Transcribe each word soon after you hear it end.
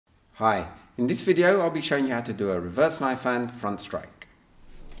Hi, in this video I'll be showing you how to do a reverse knife hand front strike.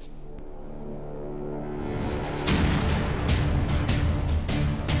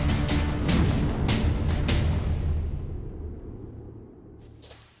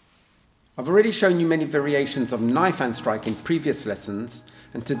 I've already shown you many variations of knife hand strike in previous lessons,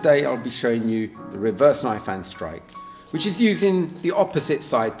 and today I'll be showing you the reverse knife hand strike, which is using the opposite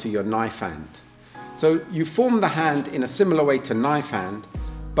side to your knife hand. So you form the hand in a similar way to knife hand,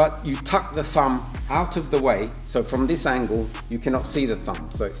 but you tuck the thumb out of the way, so from this angle you cannot see the thumb,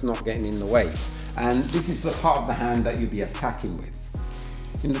 so it's not getting in the way. And this is the part of the hand that you'll be attacking with.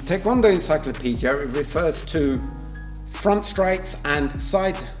 In the Taekwondo encyclopedia it refers to front strikes and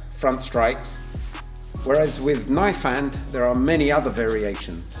side front strikes, whereas with knife hand there are many other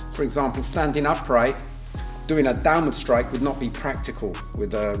variations. For example, standing upright, doing a downward strike would not be practical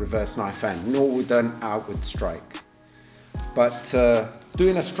with a reverse knife hand, nor would an outward strike. But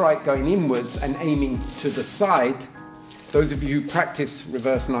doing a strike going inwards and aiming to the side, those of you who practice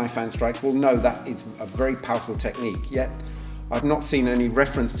reverse knife hand strike will know that is a very powerful technique, yet I've not seen any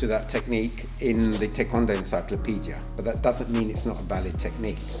reference to that technique in the Taekwondo encyclopedia, but that doesn't mean it's not a valid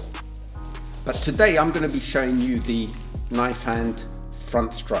technique. But today I'm going to be showing you the knife hand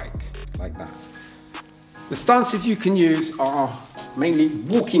front strike, like that. The stances you can use are mainly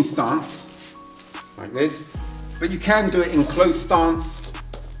walking stance, like this, but you can do it in closed stance,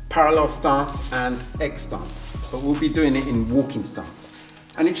 parallel stance and X stance. But we'll be doing it in walking stance.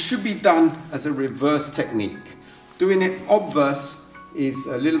 And it should be done as a reverse technique. Doing it obverse is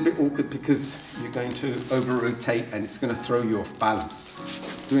a little bit awkward because you're going to over rotate and it's going to throw you off balance.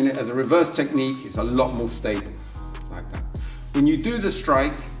 Doing it as a reverse technique is a lot more stable, like that. When you do the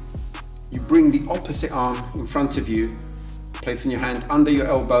strike, you bring the opposite arm in front of you, placing your hand under your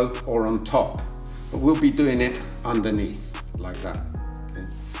elbow or on top. But we'll be doing it underneath, like that. Okay.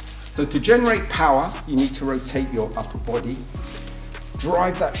 So to generate power, you need to rotate your upper body,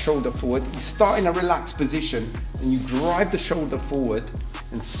 drive that shoulder forward. You start in a relaxed position and you drive the shoulder forward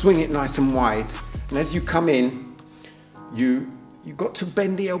and swing it nice and wide. And as you come in, you've got to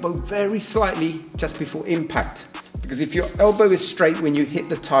bend the elbow very slightly just before impact. Because if your elbow is straight when you hit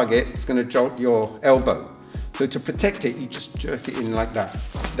the target, it's going to jolt your elbow. So to protect it, you just jerk it in like that.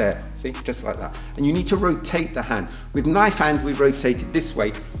 There, see, just like that. And you need to rotate the hand. With knife hand, we rotate it this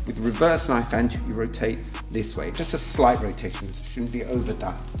way. With reverse knife hand, you rotate this way. Just a slight rotation, it shouldn't be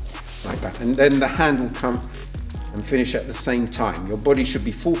overdone, like that. And then the hand will come and finish at the same time. Your body should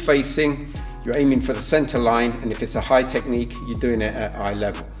be full facing. You're aiming for the center line, and if it's a high technique, you're doing it at eye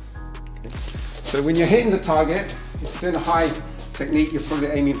level. Okay. So when you're hitting the target, if you're doing a high technique, you're probably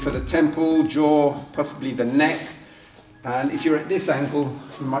aiming for the temple, jaw, possibly the neck. And if you're at this angle,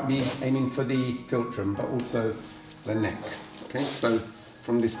 you might be aiming for the philtrum, but also the neck. Okay, so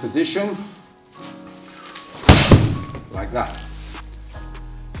from this position, like that.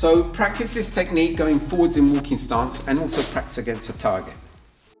 So practice this technique going forwards in walking stance and also practice against a target.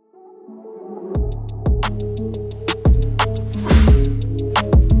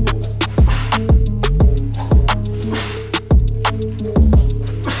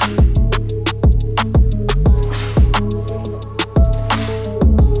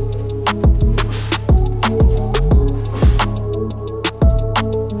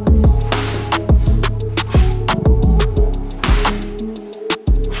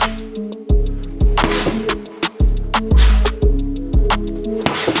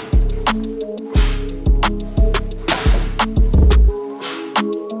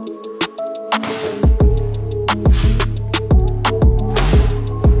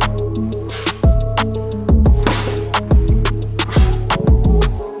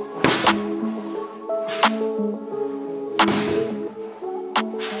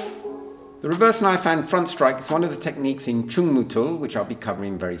 The reverse knife hand front strike is one of the techniques in Chungmutul, which I'll be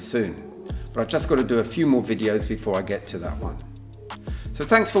covering very soon. But I've just got to do a few more videos before I get to that one. So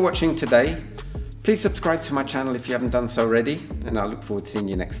thanks for watching today. Please subscribe to my channel if you haven't done so already, and I look forward to seeing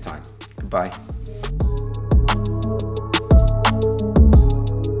you next time. Goodbye.